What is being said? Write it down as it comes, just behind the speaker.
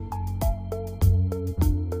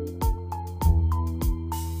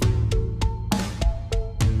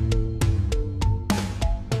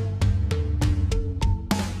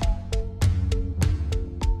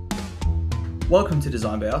Welcome to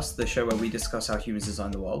Design by Us, the show where we discuss how humans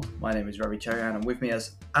design the world. My name is Ravi Cherian, and with me,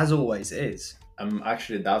 as always, is... I'm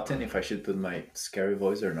actually doubting if I should put my scary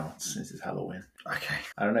voice or not, since it's Halloween. Okay.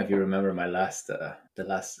 I don't know if you remember my the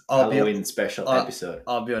last Halloween special episode.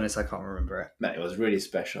 I'll be honest, I can't remember it. Man, it was really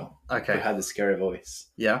special. Okay. We had the scary voice.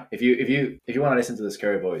 Yeah. If you want to listen to the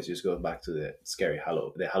scary voice, just go back to the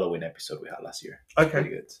Halloween episode we had last year. It's Okay. pretty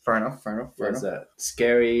good. Fair enough. Was that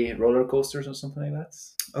scary roller coasters or something like that?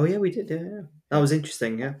 Oh yeah, we did. Yeah. That was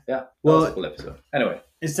interesting. Yeah. Yeah. Well, that was a cool episode. Anyway.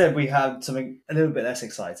 Instead, we had something a little bit less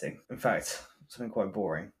exciting. In fact, something quite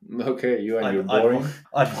boring. Okay, you're boring.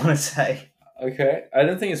 I'd want to say. Okay, I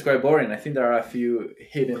don't think it's quite boring. I think there are a few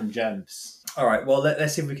hidden gems. All right, well,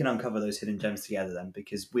 let's see if we can uncover those hidden gems together then,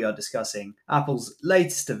 because we are discussing Apple's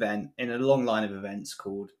latest event in a long line of events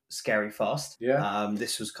called Scary Fast. Yeah.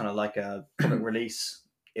 This was kind of like a product release.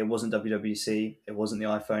 It wasn't WWDC, it wasn't the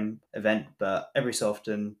iPhone event, but every so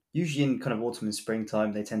often, usually in kind of autumn and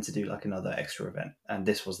springtime, they tend to do like another extra event, and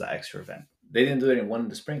this was that extra event. They didn't do it in one in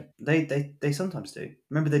the spring. They sometimes do.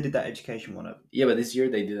 Remember they did that education one up? Yeah, but this year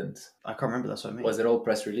they didn't. I can't remember, that's what I mean. Was it all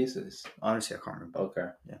press releases? Honestly, I can't remember. Okay.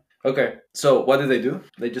 Yeah. Okay, so what did they do?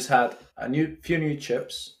 They just had few new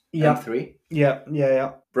chips. Yeah. M3.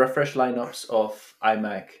 Yeah. Refresh lineups of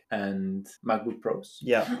iMac and MacBook Pros.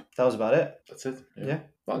 Yeah, that was about it. That's it. Yeah.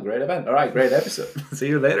 Well, great event. All right, great episode. See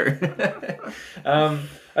you later.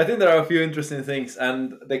 I think there are a few interesting things,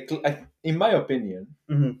 and in my opinion,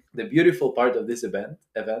 the beautiful part of this event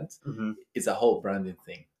is a whole branding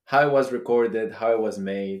thing. How it was recorded, how it was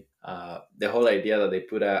made, the whole idea that they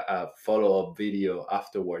put a follow-up video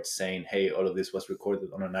afterwards saying, "Hey, all of this was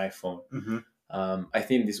recorded on an iPhone." I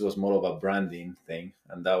think this was more of a branding thing,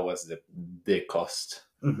 and that was the cost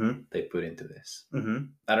they put into this.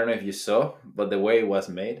 I don't know if you saw, but the way it was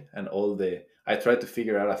made and I tried to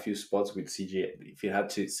figure out a few spots with CGI, if it had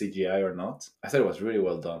CGI or not. I thought it was really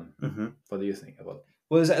well done. What do you think about it?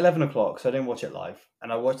 Well, it was at 11 o'clock, so I didn't watch it live.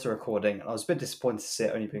 And I watched the recording, and I was a bit disappointed to see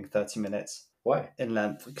it only being 30 minutes. Why? In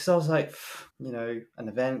length. Because I was like, an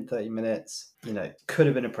event, 30 minutes, could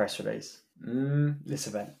have been a press release. This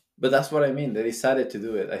event. But that's what I mean. They decided to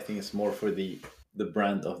do it. I think it's more for the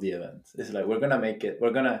brand of the event. It's like, we're going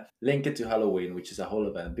to link it to Halloween, which is a whole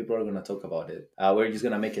event. People are going to talk about it. We're just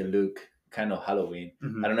going to make it look kind of Halloween.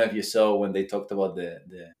 I don't know if you saw when they talked about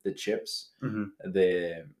the chips,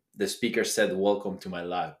 the speaker said, "Welcome to my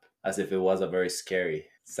lab," as if it was a very scary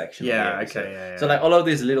section. Yeah, So like all of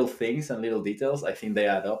these little things and little details, I think they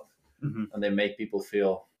add up and they make people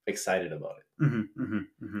feel excited about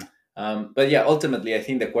it. But yeah, ultimately, I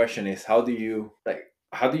think the question is, how do you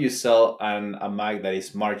sell a Mac that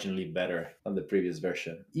is marginally better than the previous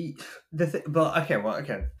version? That's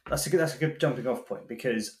a good jumping off point,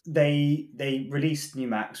 because they released new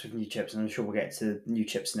Macs with new chips, and I'm sure we'll get to new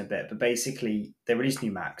chips in a bit. But basically, they released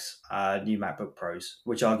new Macs, new MacBook Pros,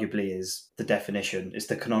 which arguably is the definition, is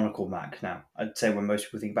the canonical Mac now. I'd say when most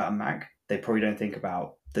people think about a Mac, they probably don't think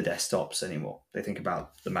about the desktops anymore. They think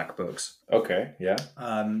about the MacBooks. Okay, yeah.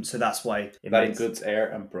 So that's why that includes Air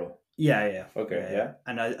and Pro. Yeah. Okay, yeah.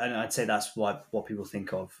 And I'd say that's what people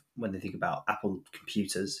think of when they think about Apple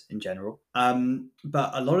computers in general.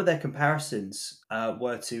 But a lot of their comparisons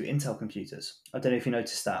were to Intel computers. I don't know if you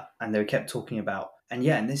noticed that. And they kept talking about,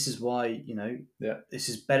 and this is why, this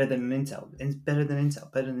is better than an Intel. It's better than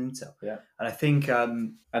Intel. Yeah. And I think...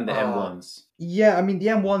 and the M1s. Yeah, I mean the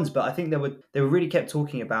M1s, but I think they were really kept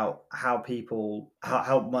talking about how people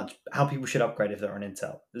should upgrade if they're on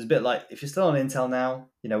Intel. It's a bit like, if you're still on Intel now,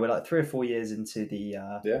 we're like 3 or 4 years into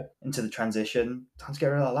the transition. Time to get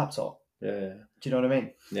rid of that laptop. Yeah. Do you know what I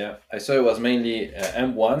mean? Yeah, I saw it was mainly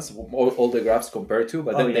M1s, all the graphs compared to,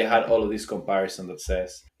 but then they had all of this comparison that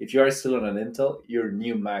says, if you are still on an Intel, your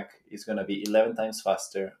new Mac is going to be 11 times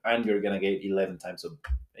faster, and you're going to get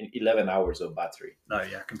 11 hours of battery. No,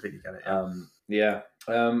 yeah, completely get it.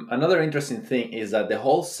 Another interesting thing is that the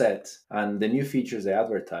whole set and the new features they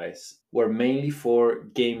advertise were mainly for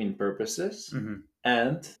gaming purposes.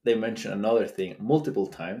 And they mentioned another thing multiple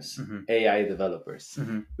times, AI developers,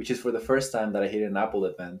 which is for the first time that I hear an Apple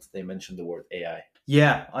event, they mentioned the word AI.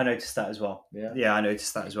 Yeah, I noticed that as well. Yeah, I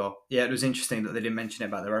noticed that as well. Yeah, it was interesting that they didn't mention it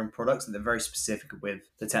about their own products, and they're very specific with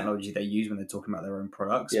the technology they use when they're talking about their own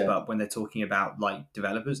products. Yeah. But when they're talking about like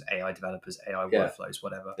developers, AI workflows,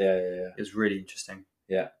 whatever. Yeah. It was really interesting.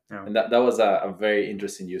 Yeah. And that was a very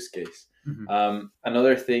interesting use case.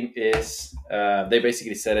 Another thing is they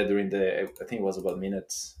basically said it during I think it was about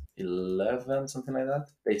minute 11, something like that.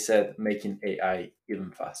 They said making AI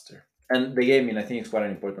even faster. And the gaming, I think, is quite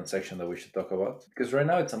an important section that we should talk about, because right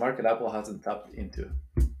now it's a market Apple hasn't tapped into.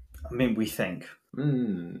 I mean, we think.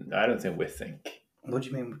 I don't think we think. What do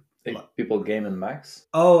you mean? people game and Macs.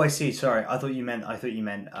 Oh, I see. Sorry, I thought you meant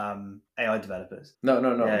AI developers. No,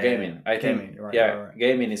 gaming. Yeah. I think gaming, right, right.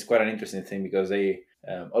 Gaming is quite an interesting thing because they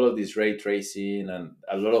all of this ray tracing and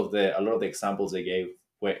a lot of the examples they gave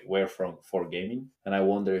were for gaming, and I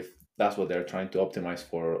wonder if that's what they're trying to optimize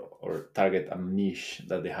for or target a niche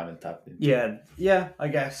that they haven't tapped into. Yeah, I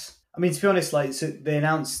guess. I mean, to be honest, like, so they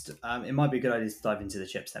announced, it might be a good idea to dive into the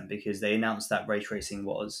chips then, because they announced that ray tracing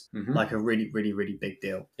was like a really, really, really big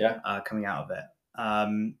deal. Coming out of it.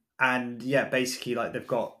 And yeah, basically, like, they've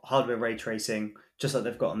got hardware ray tracing, just like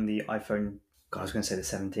they've got on the iPhone. God, I was going to say the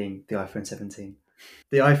iPhone 17,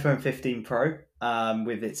 the iPhone 15 Pro,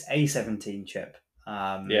 with its A17 chip.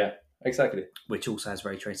 Exactly. Which also has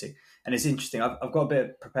ray tracing, and it's interesting. I've got a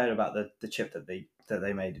bit prepared about the chip that they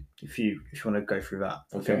made. If you want to go through that,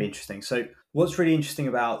 it's going to be interesting. So what's really interesting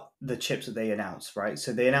about the chips that they announced, right?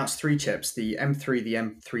 So they announced 3 chips: the M3, the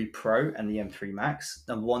M3 Pro, and the M3 Max.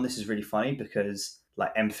 Number one, this is really funny because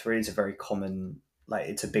like M3 is a very common, like,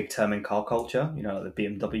 it's a big term in car culture, you know, like the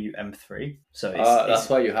BMW M3. So that's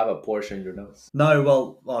why you have a Porsche in your nose. No,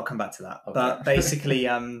 well, I'll come back to that. Okay. But basically,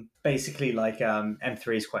 like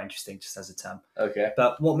M3 is quite interesting just as a term. Okay.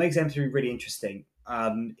 But what makes M3 really interesting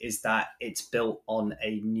is that it's built on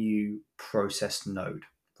a new process node,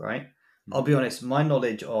 right? I'll be honest, my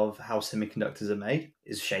knowledge of how semiconductors are made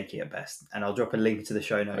is shaky at best. And I'll drop a link to the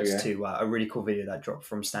show notes to a really cool video that dropped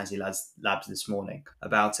from Snazzy Labs this morning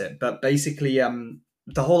about it. But basically,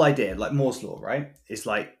 the whole idea, like Moore's Law, right, is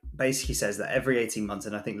like basically says that every 18 months,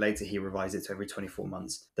 and I think later he revised it to every 24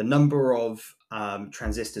 months, the number of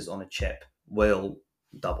transistors on a chip will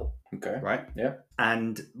double. Okay. Right? Yeah.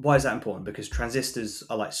 And why is that important? Because transistors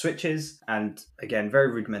are like switches, and again,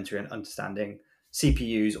 very rudimentary in understanding.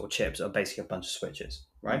 CPUs or chips are basically a bunch of switches,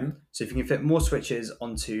 right? So if you can fit more switches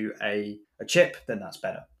onto a chip, then that's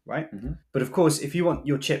better, right? But of course, if you want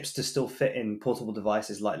your chips to still fit in portable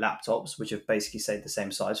devices like laptops, which have basically stayed the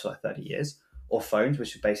same size for like 30 years, or phones,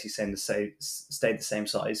 which have basically stayed the same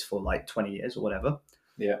size for like 20 years or whatever,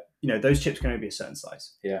 you know, those chips can only be a certain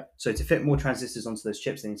size. So to fit more transistors onto those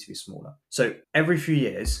chips, they need to be smaller. So every few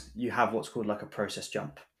years, you have what's called like a process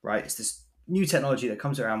jump, right? It's this new technology that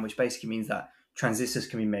comes around, which basically means that transistors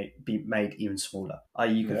can be made even smaller,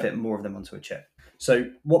 i.e. you can fit more of them onto a chip. So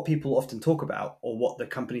what people often talk about, or what the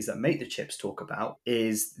companies that make the chips talk about,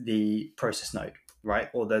 is the process node, right?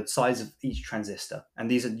 Or the size of each transistor. And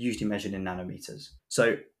these are usually measured in nanometers.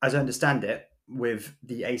 So as I understand it, with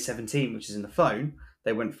the A17, which is in the phone,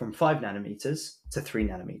 they went from 5 nanometers to 3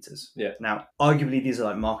 nanometers. Now, arguably, these are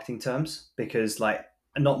like marketing terms, because like,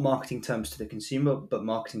 not marketing terms to the consumer, but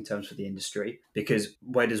marketing terms for the industry, because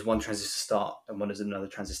where does one transistor start and when does another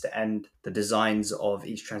transistor end? The designs of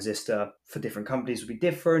each transistor for different companies will be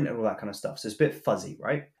different and all that kind of stuff. So it's a bit fuzzy,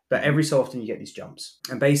 right? But every so often you get these jumps.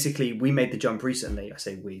 And basically we made the jump recently. I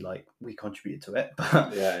say we, like we contributed to it.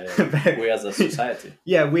 But we as a society.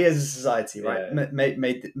 We as a society, right?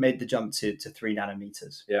 Made the jump to 3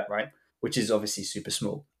 nanometers, right? Which is obviously super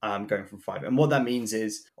small, going from 5. And what that means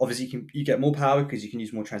is, obviously, you get more power because you can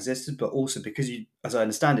use more transistors, but also because you, as I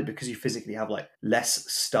understand it, because you physically have like less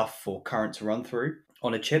stuff for current to run through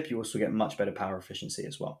on a chip, you also get much better power efficiency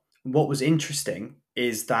as well. What was interesting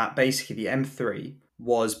is that basically the M3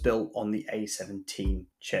 was built on the A17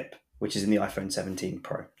 chip, which is in the iPhone 17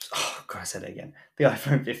 Pro. Oh, God, I said it again. The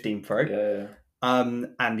iPhone 15 Pro.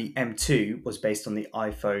 And the M2 was based on the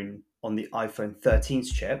iPhone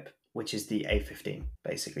 13's chip, which is the A15,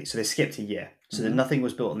 basically. So they skipped a year. So that nothing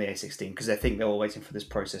was built on the A16 because I think they were waiting for this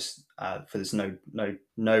process, for this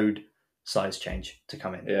node size change to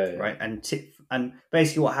come in, right? And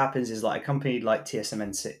basically what happens is like a company like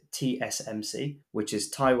TSMC, which is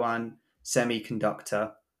Taiwan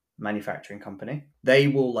Semiconductor Manufacturing Company. They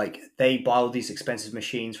buy all these expensive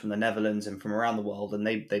machines from the Netherlands and from around the world, and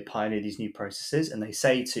they pioneer these new processes, and they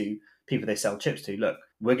say to people they sell chips to, look,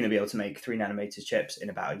 we're going to be able to make 3 nanometer chips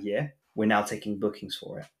in about a year. We're now taking bookings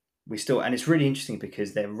for it. And it's really interesting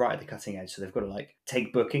because they're right at the cutting edge. So they've got to like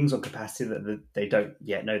take bookings on capacity that they don't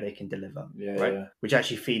yet know they can deliver, right? Which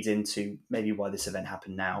actually feeds into maybe why this event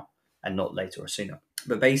happened now and not later or sooner.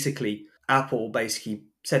 But basically, Apple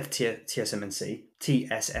said to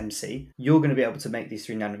TSMC, you're going to be able to make these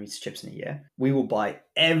 3 nanometer chips in a year. We will buy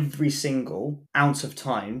every single ounce of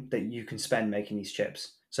time that you can spend making these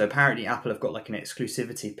chips. So apparently Apple have got like an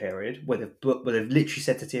exclusivity period where they've literally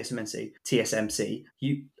said to TSMC,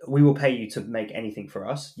 we will pay you to make anything for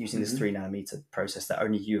us using this 3 nanometer process that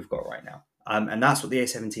only you've got right now. And that's what the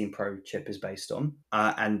A17 Pro chip is based on.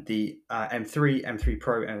 And the M3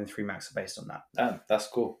 Pro, and M3 Max are based on that. That's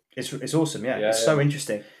cool. It's awesome, It's so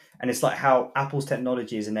interesting. And it's like how Apple's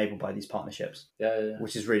technology is enabled by these partnerships. Yeah.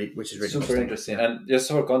 Which is really super interesting. Yeah. And just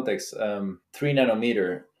for context, 3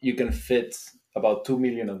 nanometer, you can fit about 2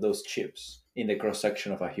 million of those chips in the cross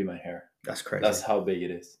section of a human hair. That's crazy. That's how big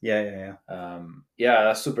it is. Yeah.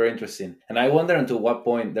 That's super interesting. And I wonder until what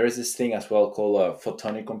point there is this thing as well called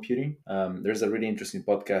photonic computing. There's a really interesting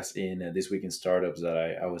podcast in This Week in Startups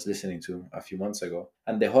that I was listening to a few months ago.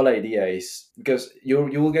 And the whole idea is because you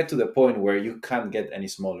will get to the point where you can't get any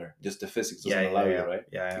smaller. Just the physics doesn't allow you, right?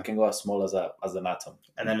 Yeah. You can go as small as an atom.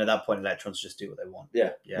 And then at that point, electrons just do what they want.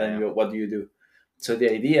 What do you do? So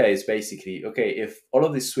the idea is basically, okay, if all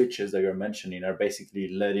of these switches that you're mentioning are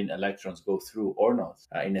basically letting electrons go through or not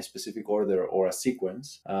in a specific order or a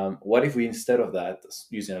sequence, what if we, instead of that,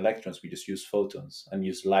 using electrons, we just use photons and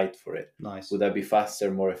use light for it? Nice. Would that be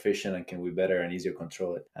faster, more efficient, and can we better and easier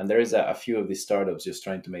control it? And there is a few of these startups just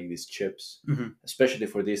trying to make these chips, especially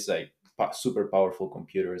for these like super powerful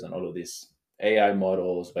computers and all of these AI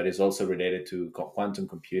models, but it's also related to quantum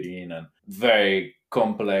computing and very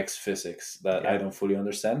complex physics that I don't fully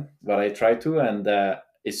understand, but I try to, and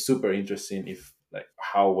it's super interesting if like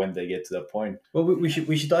how when they get to that point. Well, we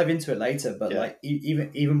should dive into it later, but like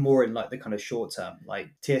even more in like the kind of short term, like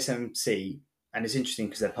TSMC, and it's interesting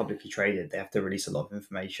because they're publicly traded. They have to release a lot of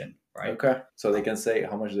information, right? Okay, so they can say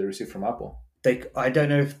how much they receive from Apple. I don't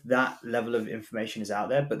know if that level of information is out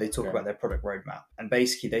there, but they talk about their product roadmap. And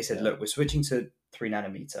basically they said, look, we're switching to 3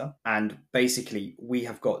 nanometer. And basically we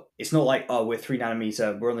have got, it's not like, oh, we're 3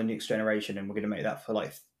 nanometer, we're on the next generation and we're going to make that for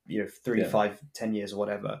like, 3, 5, 10 years or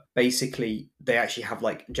whatever. Basically, they actually have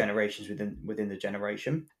like generations within the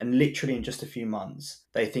generation. And literally in just a few months,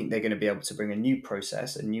 they think they're going to be able to bring a new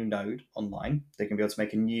process, a new node online. They're going to be able to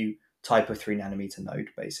make a new type of 3 nanometer node,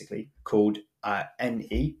 basically, called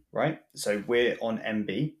NE, right? So we're on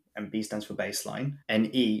MB, and B stands for baseline.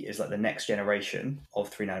 NE is like the next generation of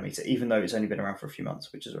 3 nanometer, even though it's only been around for a few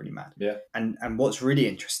months, which is already mad. Yeah. And what's really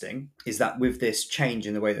interesting is that with this change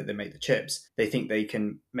in the way that they make the chips, they think they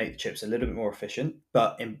can make the chips a little bit more efficient,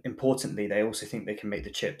 but importantly, they also think they can make the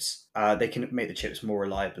chips more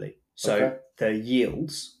reliably. So the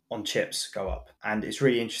yields on chips go up, and it's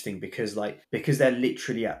really interesting because they're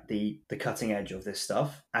literally at the cutting edge of this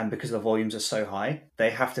stuff, and because the volumes are so high, they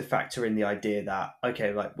have to factor in the idea that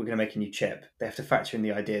okay, like we're going to make a new chip. They have to factor in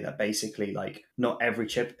the idea that basically like not every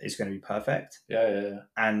chip is going to be perfect. Yeah.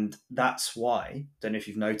 And that's why, don't know if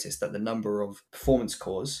you've noticed that the number of performance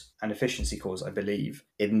cores and efficiency cores, I believe,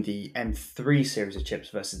 in the M3 series of chips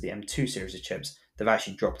versus the M2 series of chips, they've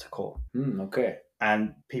actually dropped a core. Okay.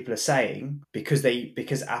 And people are saying because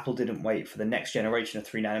Apple didn't wait for the next generation of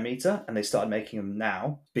 3 nanometer and they started making them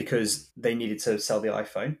now because they needed to sell the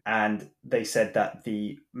iPhone, and they said that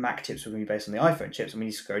the Mac chips were going to be based on the iPhone chips, and we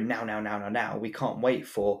need to go now. We can't wait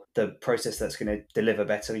for the process that's going to deliver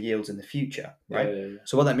better yields in the future, right? Yeah.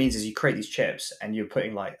 So what that means is you create these chips and you're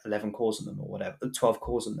putting like 11 cores on them or whatever, 12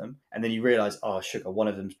 cores on them, and then you realize, oh sugar, one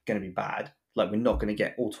of them's going to be bad. Like we're not going to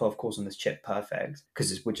get all 12 cores on this chip perfect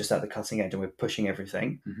because we're just at the cutting edge and we're pushing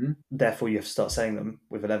everything. Mm-hmm. Therefore, you have to start selling them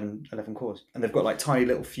with 11 cores. And they've got like tiny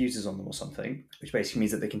little fuses on them or something, which basically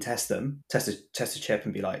means that they can test a chip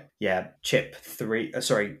and be like, yeah,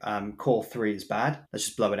 core 3 is bad. Let's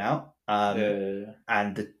just blow it out.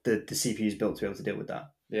 And the CPU is built to be able to deal with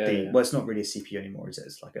that. Well, it's not really a CPU anymore, is it?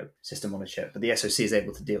 It's like a system on a chip. But the SoC is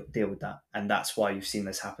able to deal with that. And that's why you've seen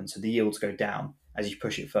this happen. So the yields go down as you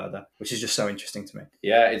push it further, which is just so interesting to me.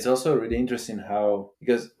 Yeah, it's also really interesting how,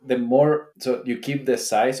 because so you keep the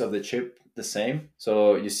size of the chip the same.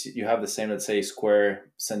 So you have the same, let's say,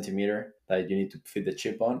 square centimeter that you need to fit the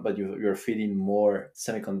chip on, but you're feeding more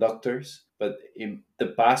semiconductors. But the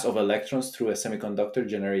pass of electrons through a semiconductor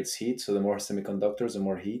generates heat. So the more semiconductors, the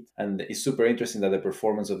more heat. And it's super interesting that the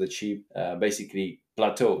performance of the chip basically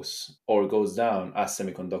plateaus or goes down as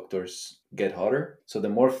semiconductors get hotter. So the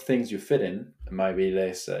more things you fit in, it might be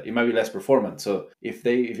less performant. So if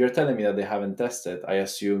you're telling me that they haven't tested, I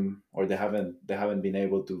assume, or they haven't been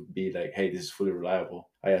able to be like, hey, this is fully reliable,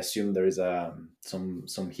 I assume there is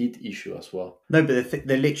some heat issue as well. No, but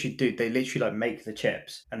they literally do. They literally like make the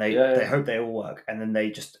chips, and they hope they all work, and then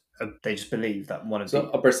they just believe that one of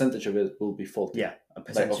a percentage of it will be faulty. Yeah, a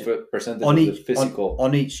percentage, like a percentage on each, of the physical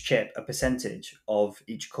on each chip, a percentage of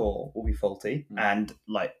each core will be faulty, and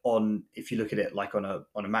like if you look at it like on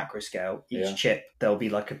a macro scale, each chip there'll be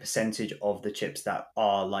like a percentage of the chips that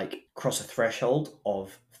are like cross a threshold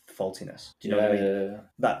of faultiness. Do you know what I mean?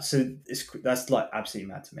 That's like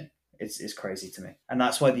absolutely mad to me. It's crazy to me, and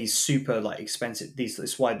that's why these super like expensive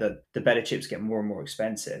it's why the better chips get more and more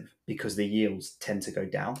expensive, because the yields tend to go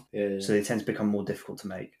down. So they tend to become more difficult to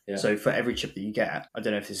make. So for every chip that you get, I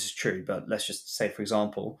don't know if this is true, but let's just say, for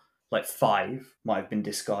example, like 5 might have been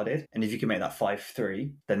discarded. And if you can make that 5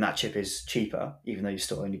 3, then that chip is cheaper, even though you're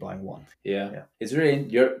still only buying 1. Yeah. It's really,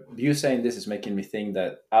 you saying this is making me think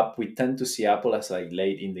that we tend to see Apple as like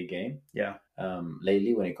late in the game. Yeah.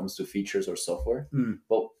 Lately when it comes to features or software. Mm.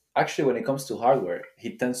 But actually when it comes to hardware,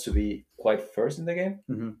 he tends to be quite first in the game.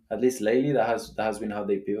 Mm-hmm. At least lately, that has been how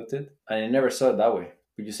they pivoted. And I never saw it that way.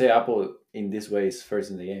 Would you say Apple in this way is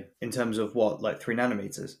first in the game? In terms of what, like 3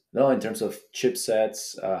 nanometers? No, in terms of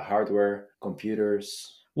chipsets, hardware,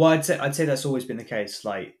 computers. Well, I'd say that's always been the case.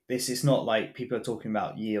 Like this, it's not like people are talking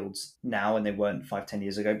about yields now, and they weren't 5-10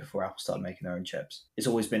 years ago before Apple started making their own chips. It's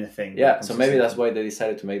always been a thing. Yeah, so maybe that's why they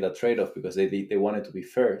decided to make that trade off, because they wanted to be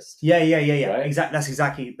first. Yeah. Right? Exactly.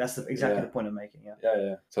 That's exactly the point I'm making.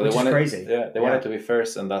 Yeah. So which they wanted, is crazy. Yeah, they wanted to be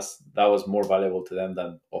first, and that was more valuable to them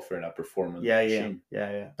than offering a performance machine.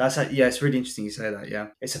 Yeah. It's really interesting you say that. Yeah,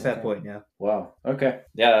 it's a fair point. Yeah. Wow. Okay.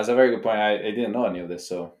 Yeah, that's a very good point. I didn't know any of this,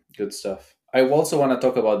 so good stuff. I also want to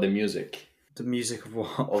talk about the music. The music of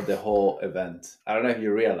what? Of the whole event. I don't know if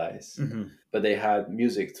you realize, but they had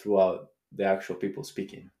music throughout the actual people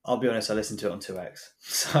speaking. I'll be honest, I listened to it on 2x.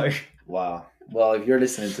 So wow. Well, if you're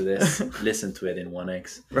listening to this, listen to it in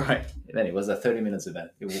 1x. Right. And then it was a 30 minutes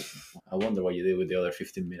event. I wonder what you did with the other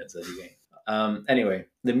 15 minutes that you gained. Anyway,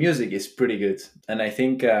 the music is pretty good. And I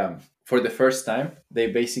think for the first time,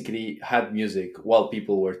 they basically had music while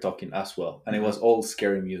people were talking as well. And it was all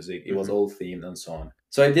scary music. It was all themed and so on.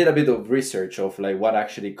 So I did a bit of research of like what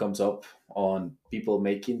actually comes up on people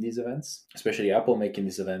making these events, especially Apple making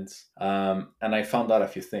these events. And I found out a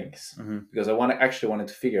few things because I wanted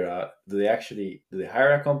to figure out, do they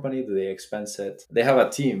hire a company? Do they expense it? They have a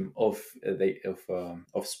team of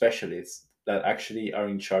specialists that actually are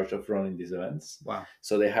in charge of running these events. Wow.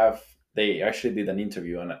 So they actually did an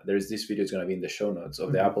interview, and there's this video is going to be in the show notes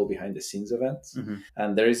of the Apple behind the scenes events.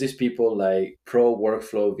 And there is these people like pro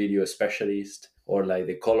workflow video specialist or like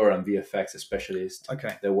the color and VFX specialist.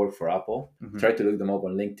 Okay. They work for Apple. Try to look them up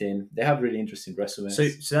on LinkedIn. They have really interesting resumes. So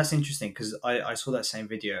that's interesting because I saw that same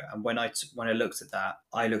video, and when I looked at that,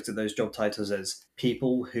 I looked at those job titles as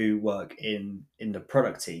people who work in the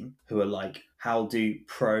product team who are like, how do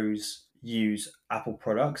pros use Apple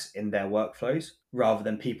products in their workflows, rather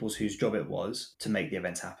than people whose job it was to make the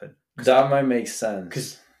events happen. That might make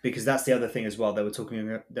sense. Because that's the other thing as well. They were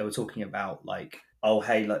talking about like, oh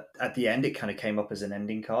hey, like at the end it kind of came up as an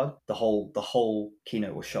ending card. The whole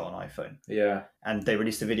keynote was shot on iPhone. Yeah. And they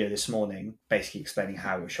released a video this morning basically explaining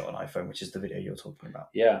how it was shot on iPhone, which is the video you're talking about.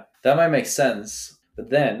 Yeah. That might make sense.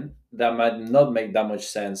 But then that might not make that much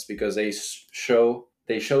sense because they show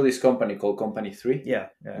this company called Company 3. Yeah.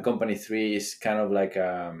 And Company 3 is kind of like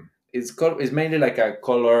it's mainly like a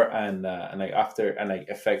color and like after and like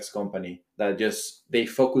effects company that just they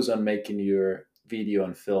focus on making your video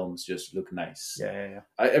and films just look nice. Yeah.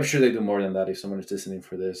 I'm sure they do more than that. If someone is listening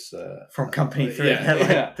for this, from Company 3,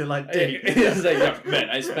 they're like, it's like, yeah, man,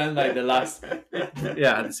 I spent like the last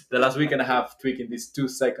week and a half tweaking these 2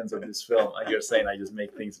 seconds of this film, and you're saying I just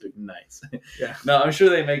make things look nice. Yeah. No, I'm sure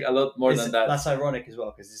they make a lot more than that. That's ironic as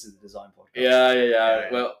well because this is the design podcast. Yeah.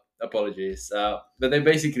 Well, apologies. But they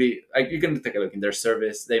basically, you can take a look in their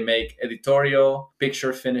service. They make editorial,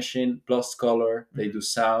 picture finishing, plus color. They do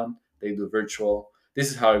sound. They do virtual. This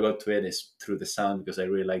is how I got to it, is through the sound because I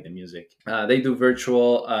really like the music. They do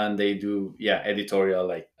virtual and they do editorial.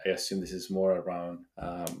 Like I assume this is more around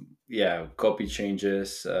copy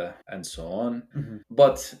changes and so on.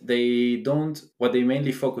 But they don't. What they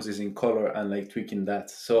mainly focus is in color and like tweaking that.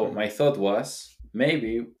 So my thought was,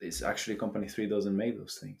 maybe it's actually Company 3 doesn't make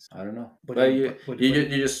those things. I don't know.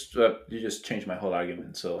 You just changed my whole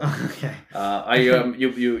argument. So okay.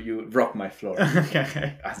 You rock my floor.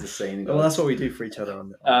 Okay. As the saying goes. Well, that's what we do for each other on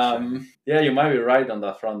the show. Yeah, you might be right on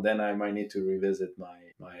that front. Then I might need to revisit my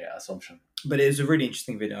assumption. But it was a really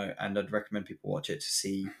interesting video, and I'd recommend people watch it to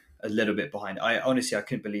see a little bit behind it. I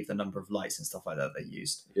couldn't believe the number of lights and stuff like that they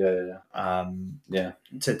used. Yeah.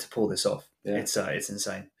 To pull this off. Yeah. It's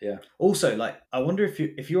insane. Yeah. Also, like, I wonder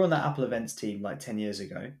if you're on that Apple events team like 10 years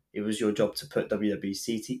ago, it was your job to put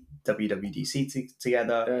WWDC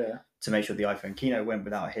together to make sure the iPhone keynote went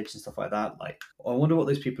without a hitch and stuff like that. Like, I wonder what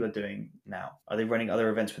those people are doing now. Are they running other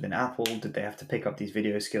events within Apple? Did they have to pick up these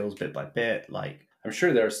video skills bit by bit? Like, I'm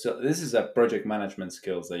sure this is a project management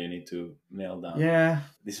skills that you need to nail down. Yeah.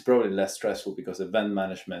 This is probably less stressful because event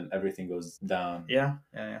management, everything goes down. Yeah.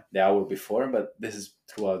 The hour before, but this is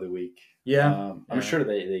throughout the week. Yeah. I'm sure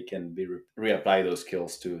they can be reapply those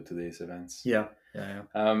skills to these events. Yeah.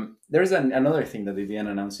 There's another thing that they didn't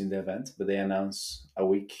announce in the event, but they announced a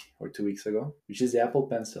week or 2 weeks ago, which is the Apple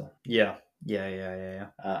Pencil. Yeah.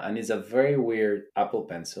 And it's a very weird Apple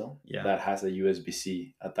Pencil Yeah. that has a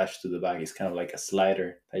USB-C attached to the back. It's kind of like a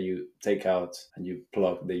slider that you take out and you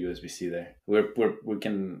plug the USB-C there.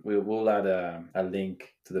 We'll add a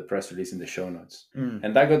link to the press release in the show notes.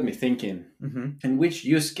 And that got me thinking, in which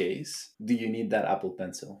use case do you need that Apple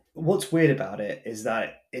Pencil? What's weird about it is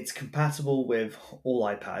that it's compatible with all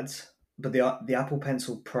iPads, but the Apple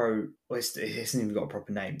Pencil Pro, it hasn't even got a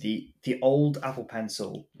proper name. The old Apple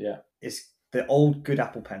Pencil is the old good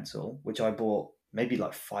Apple Pencil, which I bought maybe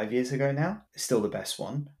like 5 years ago now. It's still the best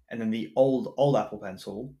one. And then the old Apple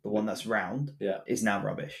Pencil, the one that's round, is now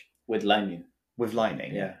rubbish. With lightning.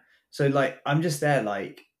 Yeah. So like, I'm just there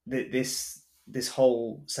like this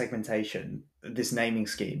whole segmentation, this naming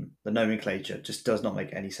scheme, the nomenclature just does not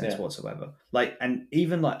make any sense whatsoever. Like, and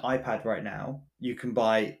even like iPad right now, you can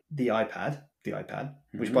buy the iPad,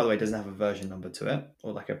 which by the way doesn't have a version number to it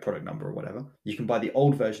or like a product number or whatever. You can buy the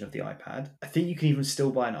old version of the iPad. I think you can even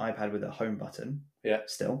still buy an iPad with a home button. Yeah.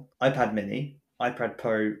 Still. iPad mini, iPad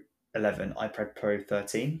Pro 11, iPad Pro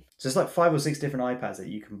 13. So it's like 5 or 6 different iPads that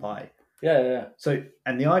you can buy. Yeah. So,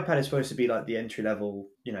 and the iPad is supposed to be like the entry level,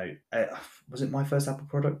 was it my first Apple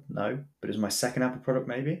product? No, but it was my second Apple product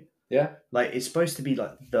maybe. Yeah. Like, it's supposed to be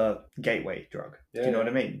like the gateway drug. Yeah, do you know what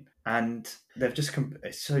I mean? And they've just,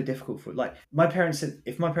 it's so difficult for, like, if my parents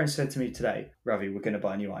said to me today, Ravi, we're going to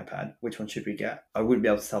buy a new iPad, which one should we get? I wouldn't be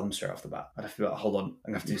able to tell them straight off the bat. I'd have to be like, hold on,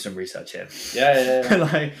 I'm going to have to do some research here. Yeah.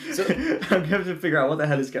 Like, so, I'm going to have to figure out what the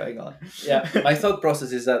hell is going on. Yeah, my thought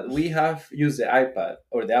process is that we have used the iPad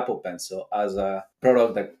or the Apple Pencil as a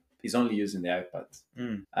product that is only used in the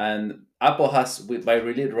iPad. And Apple has, by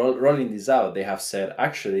really rolling this out, they have said,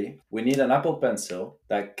 actually, we need an Apple Pencil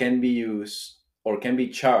that can be used or can be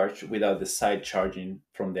charged without the side charging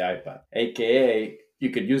from the iPad. AKA, you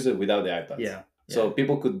could use it without the iPad. Yeah. So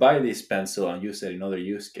people could buy this pencil and use it in other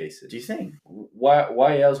use cases. Do you think?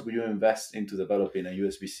 Why else would you invest into developing a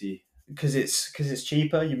USB-C? Because it's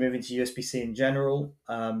cheaper. You're moving to USB-C in general,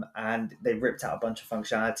 and they ripped out a bunch of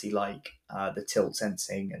functionality like the tilt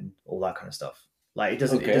sensing and all that kind of stuff. Like it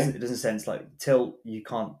doesn't sense like tilt. You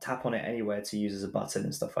can't tap on it anywhere to use as a button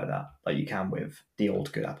and stuff like that. Like you can with the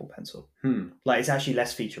old good Apple Pencil. Like it's actually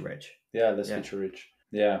less feature rich. Yeah, less feature rich.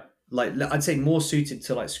 Yeah. Like I'd say more suited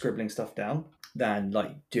to like scribbling stuff down than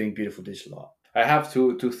like doing beautiful digital art. I have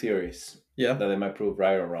two theories. Yeah. That they might prove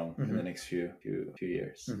right or wrong in the next few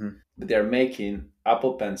years. But they're making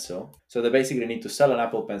Apple Pencil. So they basically need to sell an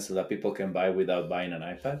Apple Pencil that people can buy without buying an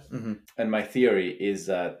iPad. And my theory is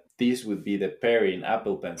that this would be the pairing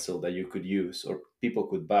Apple Pencil that you could use or people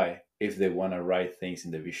could buy if they want to write things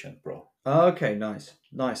in the Vision Pro. Oh, okay, nice.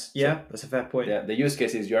 Yeah, so, that's a fair point. Yeah, the use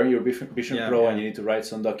case is you're in your Vision Pro and you need to write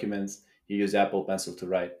some documents. You use the Apple Pencil to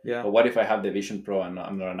write. Yeah. But what if I have the Vision Pro and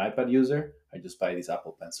I'm not an iPad user? I just buy this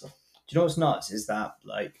Apple Pencil. Do you know what's nuts is that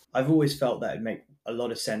like I've always felt that it'd make a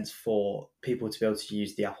lot of sense for people to be able to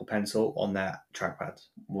use the Apple Pencil on their trackpads.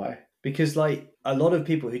 Why? Because like a lot of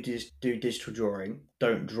people who just do digital drawing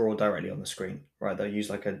don't draw directly on the screen, right? They'll use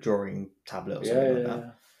like a drawing tablet or something like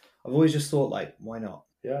that. I've always just thought like, why not?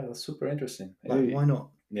 Yeah, that's super interesting. Like, why not?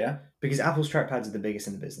 Yeah. Because Apple's trackpads are the biggest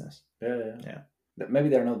in the business. Yeah. Maybe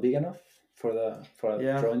they're not big enough for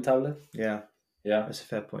a drawing tablet. Yeah. That's a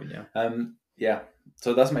fair point. Yeah.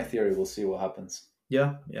 So that's my theory. We'll see what happens.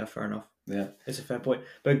 Yeah, fair enough. Yeah, it's a fair point.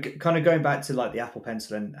 But kind of going back to like the Apple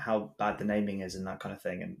Pencil and how bad the naming is and that kind of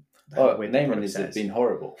thing, and naming has been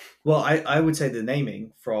horrible. Well, I would say the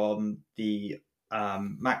naming from the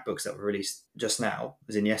MacBooks that were released just now,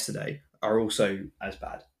 as in yesterday, are also as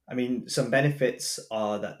bad. I mean, some benefits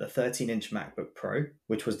are that the 13-inch MacBook Pro,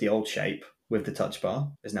 which was the old shape with the touch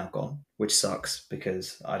bar, is now gone, which sucks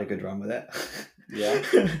because I had a good run with it. Yeah.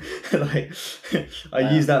 Like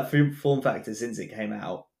I used that form factor since it came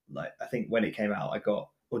out. Like I think when it came out, I got,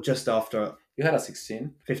 or just after. You had a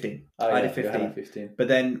 16? 15. I had a 15. You had a 15. But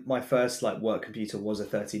then my first like work computer was a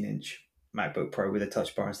 13-inch MacBook Pro with a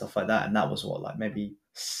touch bar and stuff like that. And that was what, like maybe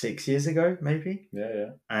 6 years ago, maybe? Yeah.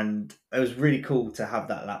 And it was really cool to have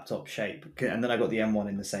that laptop shape. And then I got the M1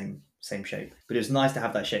 in the same shape. But it was nice to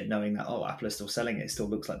have that shape knowing that, oh, Apple is still selling it. It still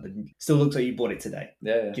looks like you bought it today.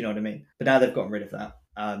 Yeah. Do you know what I mean? But now they've gotten rid of that.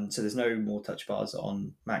 So there's no more touch bars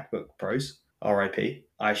on MacBook Pros. RIP.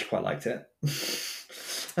 I actually quite liked it.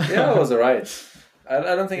 Yeah, it was alright. I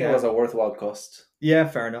don't think it was a worthwhile cost. Yeah,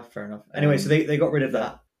 fair enough. Anyway, so they got rid of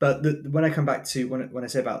that. But when I come back to when I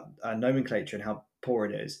say about nomenclature and how poor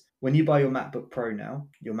it is, when you buy your MacBook Pro now,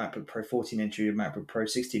 your MacBook Pro 14-inch or your MacBook Pro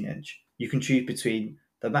 16-inch, you can choose between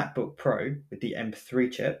the MacBook Pro with the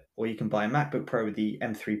M3 chip, or you can buy a MacBook Pro with the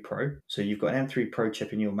M3 Pro. So you've got an M3 Pro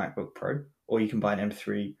chip in your MacBook Pro, or you can buy an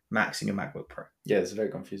M3 Max in your MacBook Pro. Yeah, it's very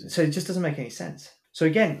confusing. So it just doesn't make any sense. So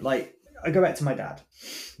again, like I go back to my dad,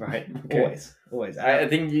 right? Okay. Always. I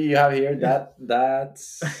think you have here that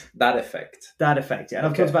effect. That effect, yeah. And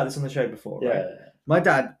I've talked about this on the show before, right? Yeah. My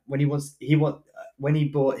dad, when he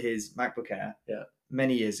bought his MacBook Air,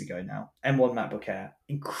 many years ago now, M1 MacBook Air,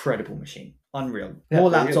 incredible machine, unreal. More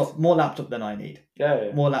laptop than I need.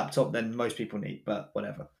 Yeah. More laptop than most people need, but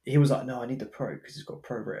whatever. He was like, no, I need the Pro because it's got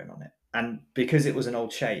Pro written on it, and because it was an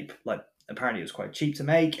old shape, like apparently it was quite cheap to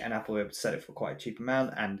make, and Apple were able to sell it for quite a cheap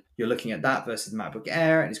amount. And you're looking at that versus the MacBook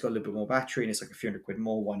Air, and it's got a little bit more battery, and it's like a few £100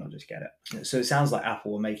 more. Why not just get it? So it sounds like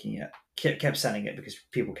Apple were making it, kept selling it because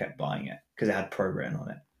people kept buying it because it had Pro written on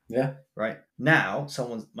it. Yeah. Right now,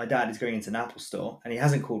 my dad is going into an Apple store, and he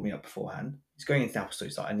hasn't called me up beforehand. He's going into the Apple store.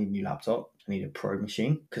 He's like, I need a new laptop. I need a Pro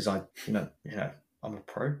machine because I'm a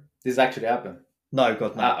pro. This actually happened. No,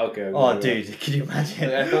 God, no. Okay. Oh, dude, can you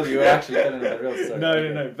imagine? I thought you were actually telling the real story.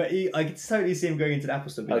 No. But I could totally see him going into the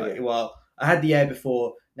Apple store. Like, well, I had the Air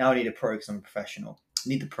before. Now I need a Pro because I'm a professional. I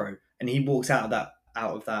need the Pro, and he walks out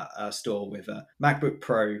of that store with a MacBook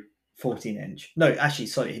Pro 14-inch. No, actually,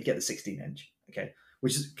 sorry, he'd get the 16-inch. Okay.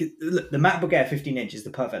 Which is the MacBook Air 15-inch is the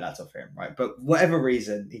perfect laptop for him, right? But whatever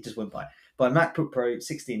reason, he just wouldn't buy MacBook Pro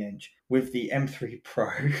 16-inch with the M3 Pro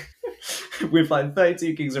with like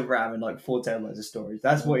 32 gigs of RAM and like 4 terabytes of storage.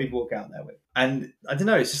 That's what he'd walk out there with. And I don't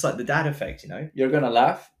know, it's just like the dad effect, you know? You're gonna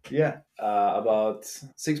laugh. Yeah. About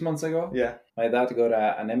 6 months ago, my dad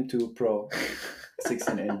got an M2 Pro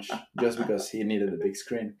 16-inch just because he needed a big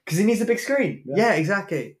screen. Because he needs a big screen. Yeah,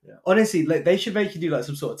 exactly. Yeah. Honestly, like they should make you do like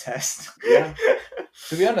some sort of test. Yeah.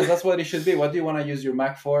 To be honest, that's what it should be. What do you want to use your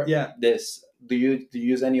Mac for? Yeah. This. Do you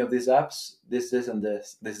use any of these apps? This, and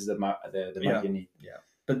this. This is the Mac you need. Yeah.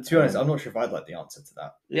 But to be honest, I'm not sure if I'd like the answer to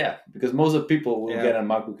that. Yeah, because most of the people will get a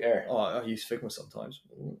MacBook Air. Oh, I use Figma sometimes.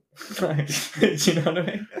 Do you know what I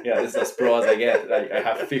mean? Yeah, this is as pro as I get. Like, I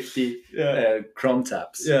have 50 Chrome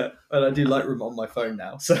tabs. Yeah, and I do Lightroom on my phone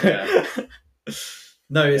now. So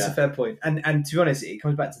no, it's a fair point. And to be honest, it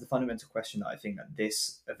comes back to the fundamental question that I think that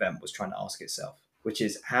this event was trying to ask itself, which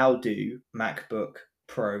is how do MacBook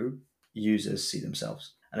Pro users see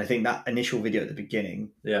themselves? And I think that initial video at the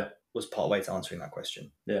beginning was part way to answering that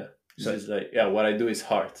question. Yeah. So it's like, what I do is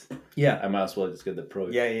hard. Yeah. I might as well just get the Pro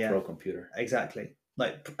Pro computer. Exactly.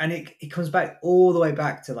 Like, and it comes back all the way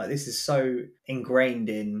back to like, this is so ingrained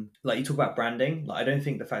in, like, you talk about branding. Like, I don't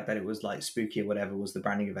think the fact that it was like spooky or whatever was the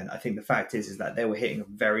branding event. I think the fact is that they were hitting a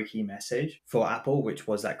very key message for Apple, which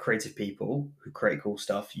was that creative people who create cool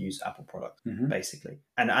stuff use Apple products, basically.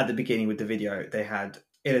 And at the beginning with the video, they had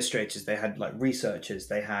illustrators, they had like researchers,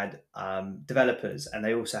 they had developers, and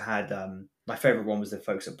they also had my favorite one was the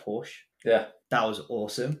folks at Porsche. Yeah, that was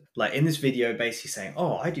awesome. Like in this video, basically saying,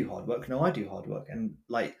 "Oh, I do hard work. No, I do hard work." And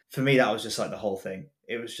like for me, that was just like the whole thing.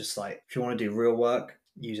 It was just like, if you want to do real work,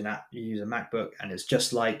 use an app, you use a MacBook, and it's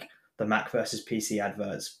just like the Mac versus PC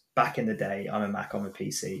adverts back in the day. I'm a Mac, I'm a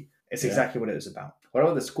PC. It's exactly what it was about. What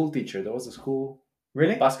about the school teacher? There was a school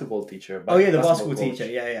basketball teacher. The basketball teacher.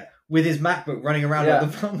 Yeah. With his MacBook running around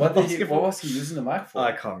like the what was he using the Mac for?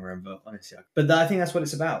 I can't remember, honestly. But I think that's what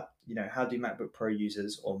it's about. You know, how do MacBook Pro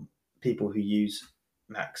users or people who use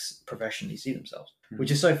Macs professionally see themselves? Which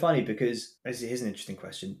is so funny because here's an interesting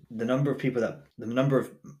question. The number of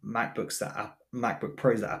MacBook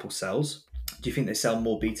Pros that Apple sells, do you think they sell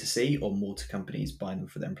more B2C or more to companies buying them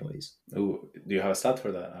for their employees? Ooh, do you have a stat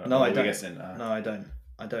for that? No, I don't. No, I don't.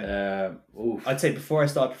 I'd say before I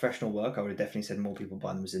started professional work, I would have definitely said more people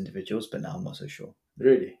buy them as individuals, but now I'm not so sure.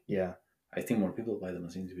 Really? Yeah. I think more people buy them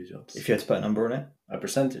as individuals. If you had to put a number on it? A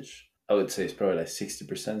percentage. I would say it's probably like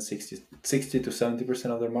 60%, 60 to 70%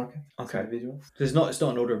 of their market. Okay. Individuals. So it's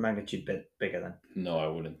not an order of magnitude bit bigger then? No, I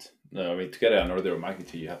wouldn't. No, I mean, to get an order of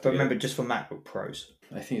magnitude, you have to. But remember, just for MacBook Pros.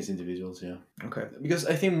 I think it's individuals, yeah. Okay. Because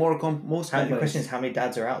I think most companies. The question is, how many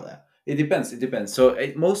dads are out there? It depends. So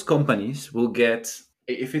most companies will get.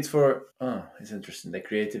 If it's for, it's interesting. The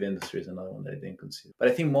creative industry is another one that I didn't consider. But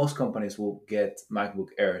I think most companies will get MacBook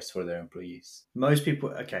Airs for their employees. Most people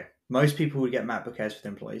would get MacBook Airs for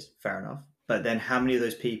their employees. Fair enough. But then how many of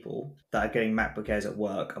those people that are getting MacBook Airs at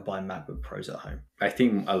work are buying MacBook Pros at home? I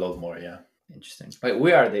think a lot more, yeah. Interesting. Like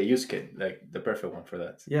we are the use case, like the perfect one for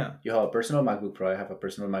that. Yeah. You have a personal MacBook Pro. I have a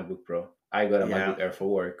personal MacBook Pro. I got a MacBook Air for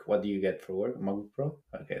work. What do you get for work? A MacBook Pro?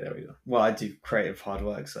 Okay, there we go. Well, I do creative hard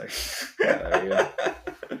work, so. There you go.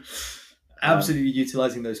 Absolutely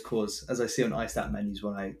utilizing those cores, as I see on iStat menus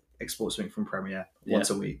when I export something from Premiere once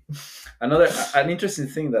a week. An interesting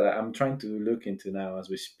thing that I'm trying to look into now as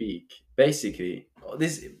we speak. Basically,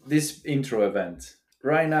 this intro event.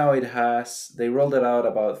 Right now, they rolled it out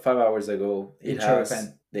about 5 hours ago.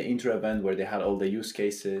 The intro event where they had all the use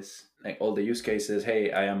cases. like all the use cases.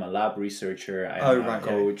 Hey, I am a lab researcher. I am a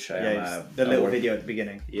coach. I am the little video at the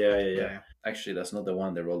beginning. Yeah. Actually, that's not the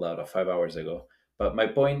one they rolled out 5 hours ago. But my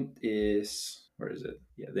point is, where is it?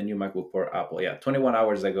 Yeah, the new MacBook Pro Apple. Yeah, 21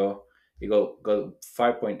 hours ago, it got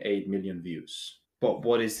 5.8 million views. But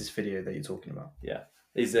what is this video that you're talking about? Yeah,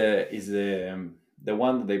 is the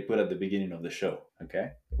one that they put at the beginning of the show.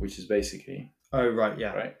 Okay, which is basically. Oh right,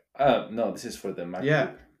 yeah. Right. No, this is for the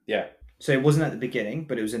MacBook. Yeah. So it wasn't at the beginning,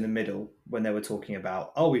 but it was in the middle when they were talking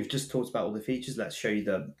about, we've just talked about all the features. Let's show you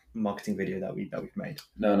the marketing video that we've made.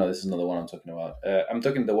 No, this is not the one I'm talking about. I'm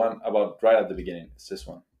talking the one about right at the beginning. It's this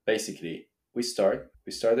one. Basically, we start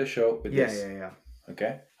the show with this. Yeah.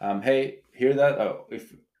 Okay. Hey, hear that?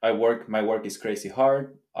 If I work, my work is crazy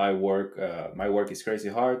hard. My work is crazy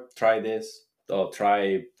hard. Try this.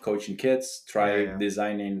 Try coaching kids. Try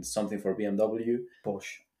designing something for BMW.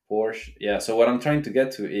 Porsche. Yeah. So what I'm trying to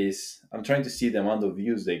get to is I'm trying to see the amount of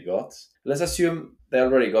views they got. Let's assume they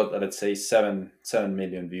already got, let's say, 7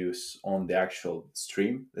 million views on the actual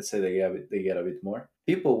stream. Let's say they get a bit more.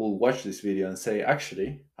 People will watch this video and say,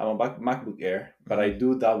 actually, I'm a MacBook Air, but I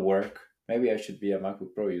do that work. Maybe I should be a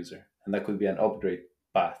MacBook Pro user. And that could be an upgrade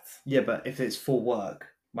path. Yeah, but if it's for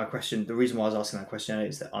work, the reason why I was asking that question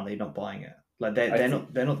is that are they not buying it? Like they're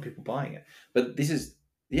not the people buying it. But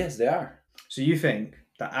yes, they are. So you think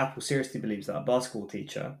that Apple seriously believes that a basketball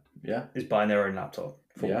teacher is buying their own laptop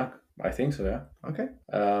for work? I think so, yeah. Okay.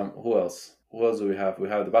 Who else? Who else do we have? We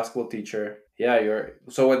have the basketball teacher. Yeah,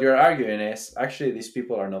 so what you're arguing is actually these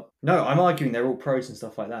people are not. No, I'm arguing they're all pros and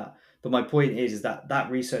stuff like that. But my point is that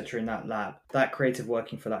researcher in that lab, that creative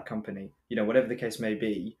working for that company, whatever the case may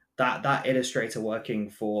be, that illustrator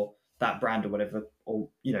working for that brand or whatever, or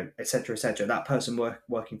et cetera, that person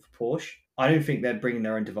working for Porsche, I don't think they're bringing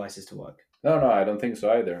their own devices to work. No, I don't think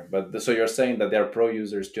so either. But so you're saying that they're pro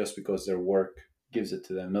users just because their work gives it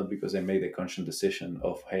to them, not because they made the conscious decision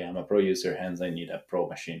of, hey, I'm a pro user, hence I need a pro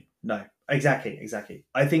machine. No, exactly.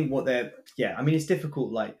 I think it's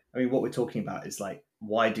difficult. What we're talking about is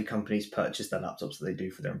why do companies purchase their laptops that they do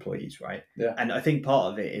for their employees, right? Yeah. And I think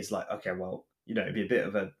part of it is okay, well, it'd be a bit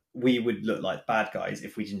of we would look like bad guys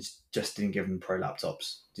if we just didn't give them pro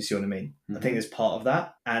laptops. Do you see what I mean? Mm-hmm. I think there's part of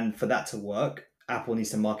that. And for that to work, Apple needs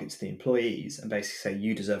to market to the employees and basically say,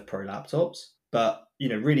 you deserve pro laptops. But,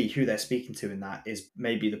 really who they're speaking to in that is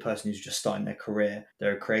maybe the person who's just starting their career.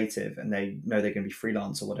 They're a creative and they know they're going to be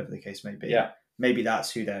freelance or whatever the case may be. Yeah. Maybe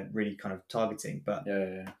that's who they're really kind of targeting. But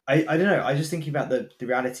yeah. I don't know. I just thinking about the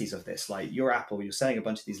realities of this. You're Apple, you're selling a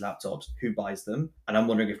bunch of these laptops. Who buys them? And I'm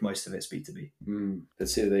wondering if most of it's B2B.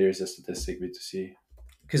 Let's see if there is a statistic B2C.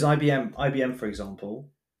 Because IBM, for example,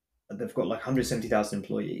 they've got 170,000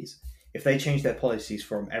 employees. If they change their policies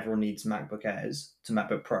from everyone needs MacBook Airs to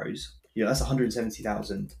MacBook Pros, that's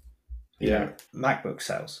 170,000 MacBook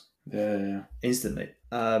sales. Yeah. Instantly.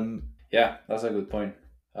 Yeah, that's a good point.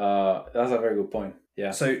 That's a very good point.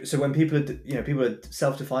 Yeah. So when people are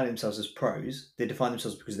self-defining themselves as pros, they define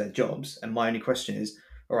themselves because of their jobs. And my only question is,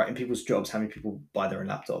 all right, in people's jobs, how many people buy their own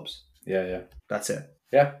laptops? Yeah. That's it.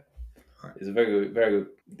 Yeah. Right. It's a very good.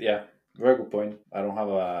 Yeah. Very good point. I don't have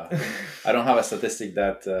a statistic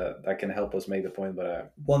that can help us make the point,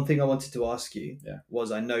 but one thing I wanted to ask you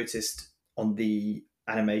was I noticed on the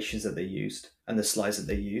animations that they used and the slides that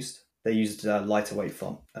they used lighter weight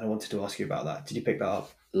font, and I wanted to ask you about that. Did you pick that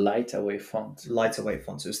up? Lighter weight fonts.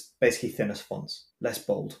 So it's basically thinner fonts, less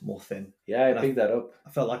bold, more thin. Yeah, I picked that up. I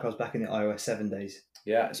felt like I was back in the iOS 7 days.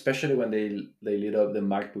 Yeah, especially when they lit up the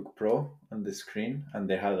MacBook Pro on the screen and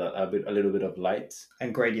they had a little bit of light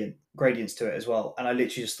and gradients to it as well. And I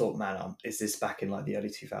literally just thought, man, is this back in the early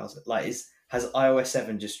 2000s? Has iOS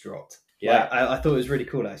 7 just dropped? Yeah, I thought it was really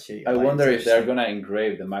cool actually. I wonder if they're gonna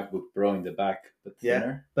engrave the MacBook Pro in the back, but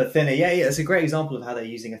thinner. But thinner. Yeah. It's a great example of how they're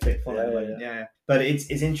using a thick font. Yeah. But it's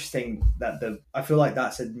interesting that I feel like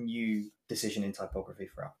that's a new decision in typography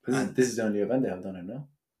for Apple. This is the only event they have done it, no?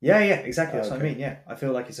 Yeah, exactly. That's what I mean. Yeah, I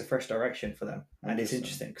feel like it's a fresh direction for them, and it's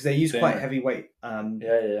interesting because they use quite heavyweight.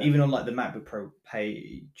 Even on the MacBook Pro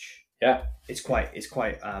page. Yeah, it's quite a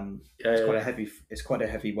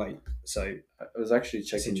heavy weight. So I was actually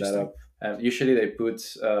checking that up. Usually they put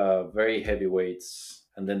very heavy weights,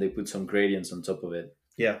 and then they put some gradients on top of it.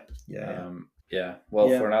 Yeah.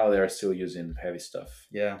 For now they are still using heavy stuff.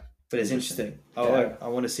 Yeah. But it's interesting. I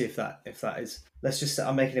want to see if that is. Let's just say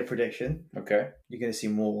I'm making a prediction. Okay. You're going to see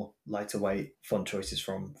more lighter weight font choices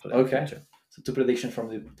from. Okay. So 2 predictions from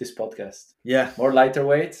this podcast. Yeah. More lighter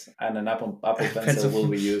weight and an Apple Pencil will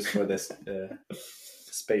be used for this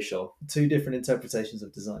spatial. 2 different interpretations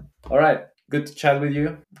of design. All right. good to chat with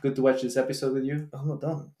you. Good to watch this episode with you. I'm not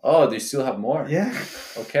done. Oh, do you still have more? Yeah.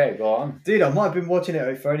 Okay, go on. Dude, I might have been watching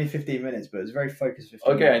it for only 15 minutes, but it was very focused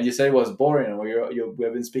 15 minutes. And you said it was boring, and we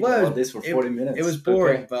have been speaking about this for 40 minutes. It was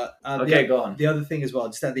boring, but... go on. The other thing as well,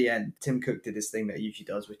 just at the end, Tim Cook did this thing that he usually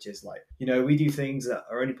does, which is like, we do things that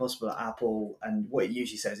are only possible at Apple, and what it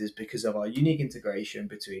usually says is because of our unique integration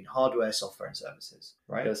between hardware, software, and services,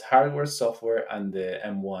 right? There's hardware, software, and the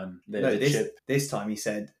M1, the chip. This time he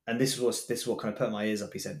said, and this is what kind of put my ears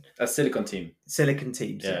up, he said... A Silicon Team. Silicon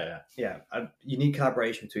Teams. Yeah. A unique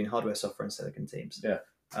collaboration between hardware, software, and Silicon Teams. Yeah.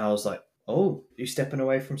 And I was like, oh, you're stepping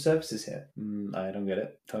away from services here. I don't get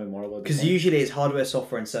it. Tell me more about it. Because usually it's hardware,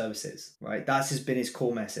 software, and services, right? That's been his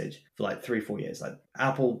core message for like 3-4 years. Like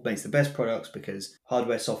Apple makes the best products because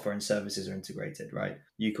hardware, software, and services are integrated, right?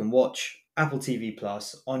 You can watch Apple TV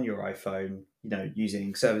Plus on your iPhone,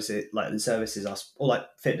 using services like the services or like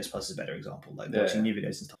Fitness Plus is a better example, like watching new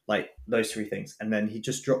videos and stuff, like those three things. And then he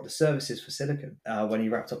just dropped the services for Silicon when he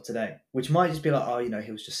wrapped up today, which might just be like,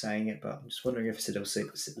 he was just saying it, but I'm just wondering if it's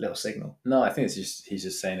a little signal. No, I think he's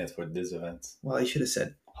just saying it for this event. Well, he should have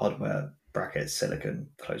said hardware brackets, Silicon,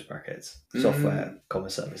 close brackets, software,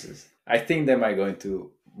 comma services. I think they might go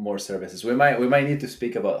into more services. We might need to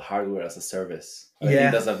speak about hardware as a service. I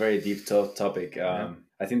think that's a very deep topic.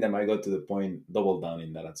 I think they might go to the point, double down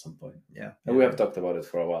in that at some point. Yeah. And we have talked about it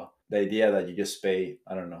for a while. The idea that you just pay,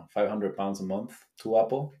 I don't know, £500 a month to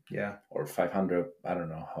Apple. Yeah. Or 500, I don't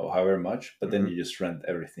know, however much. But then you just rent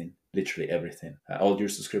everything. Literally everything. All your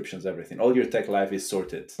subscriptions, everything. All your tech life is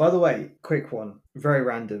sorted. By the way, quick one. Very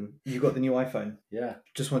random. You got the new iPhone. Yeah.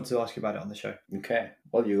 Just wanted to ask you about it on the show. Okay.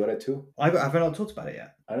 Well, you got it too. Have I not talked about it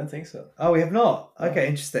yet? I don't think so. Oh, we have not? Okay,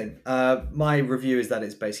 interesting. My review is that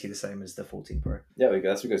it's basically the same as the 14 Pro. Yeah,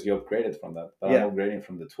 that's because you upgraded from that. But I'm upgrading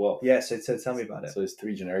from the 12. Yeah, so tell me about it. So it's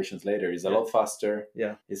 3 generations later. It's a lot faster.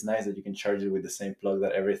 Yeah. It's nice that you can charge it with the same plug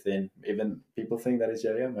that everything. Even people think that it's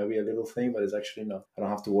maybe a little thing, but it's actually not. I don't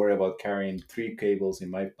have to worry about carrying 3 cables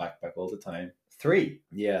in my backpack all the time. 3?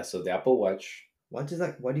 Yeah, so the Apple Watch. Why do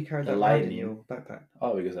you carry that light in your backpack?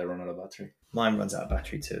 Oh, because I run out of battery. Mine runs out of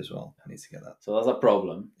battery too as well. I need to get that. So that's a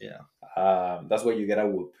problem. Yeah. That's why you get a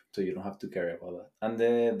Whoop, so you don't have to carry all that. And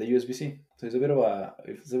the USB-C. So it's a bit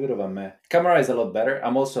of a meh. Camera is a lot better.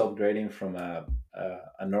 I'm also upgrading from a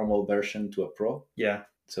normal version to a Pro. Yeah.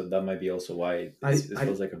 So that might be also why it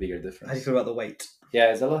feels like a bigger difference. How do you feel about the weight?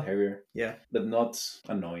 Yeah, it's a lot heavier. Yeah. But not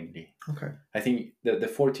annoyingly. Okay. I think the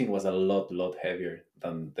 14 was a lot heavier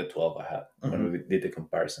than the 12 I had when we did the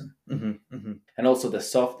comparison. And also the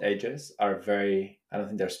soft edges are I don't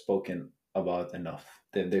think they're spoken about enough.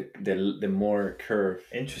 The more curve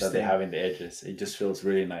that they have in the edges, it just feels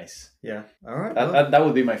really nice. Yeah. All right. That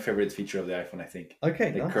would be my favorite feature of the iPhone, I think.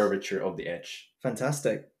 Okay. The curvature of the edge.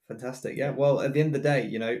 Fantastic. Yeah. Well, at the end of the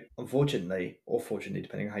day, unfortunately or fortunately,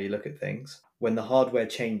 depending on how you look at things, when the hardware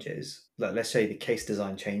changes, like let's say the case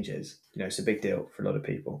design changes, it's a big deal for a lot of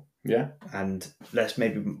people. Yeah. And that's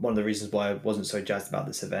maybe one of the reasons why I wasn't so jazzed about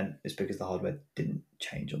this event is because the hardware didn't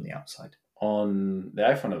change on the outside. On the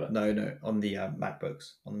iPhone event? No, on the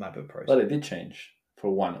MacBooks, on the MacBook Pros. Well, it did change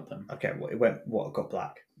for one of them. Okay, well, it got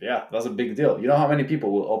black. Yeah, that's a big deal. You know how many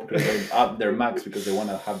people will upgrade their Macs because they want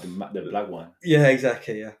to have the black one? Yeah,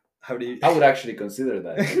 exactly, yeah. How do you... I would actually consider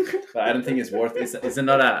that, but I don't think it's worth it. It's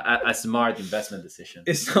not a smart investment decision.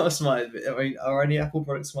 It's not a smart... I mean, are any Apple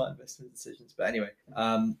products smart investment decisions? But anyway,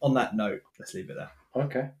 on that note, let's leave it there.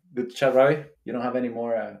 Okay. Good chat, Ravi. You don't have any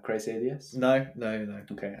more crazy ideas? No.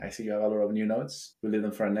 Okay. I see you have a lot of new notes. We'll leave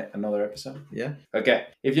them for another episode. Yeah. Okay.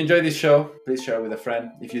 If you enjoyed this show, please share it with a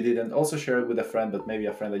friend. If you didn't, also share it with a friend, but maybe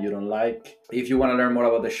a friend that you don't like. If you want to learn more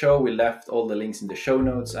about the show, we left all the links in the show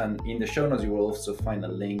notes. And in the show notes, you will also find a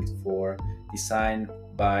link for Design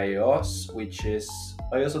by Us, which is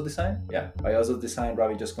by Us of Design. Yeah, by Us of Design,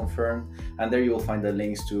 Ravi just confirmed. And there you will find the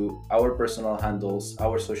links to our personal handles,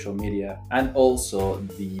 our social media, and also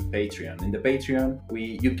the Patreon. In the Patreon,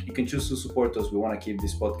 you can choose to support us. We want to keep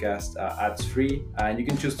this podcast ads free, and you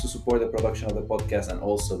can choose to support the production of the podcast and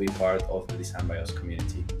also be part of the Design by Us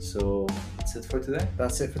community. So that's it for today.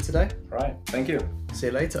 That's it for today. All right. Thank you. See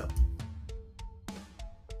you later.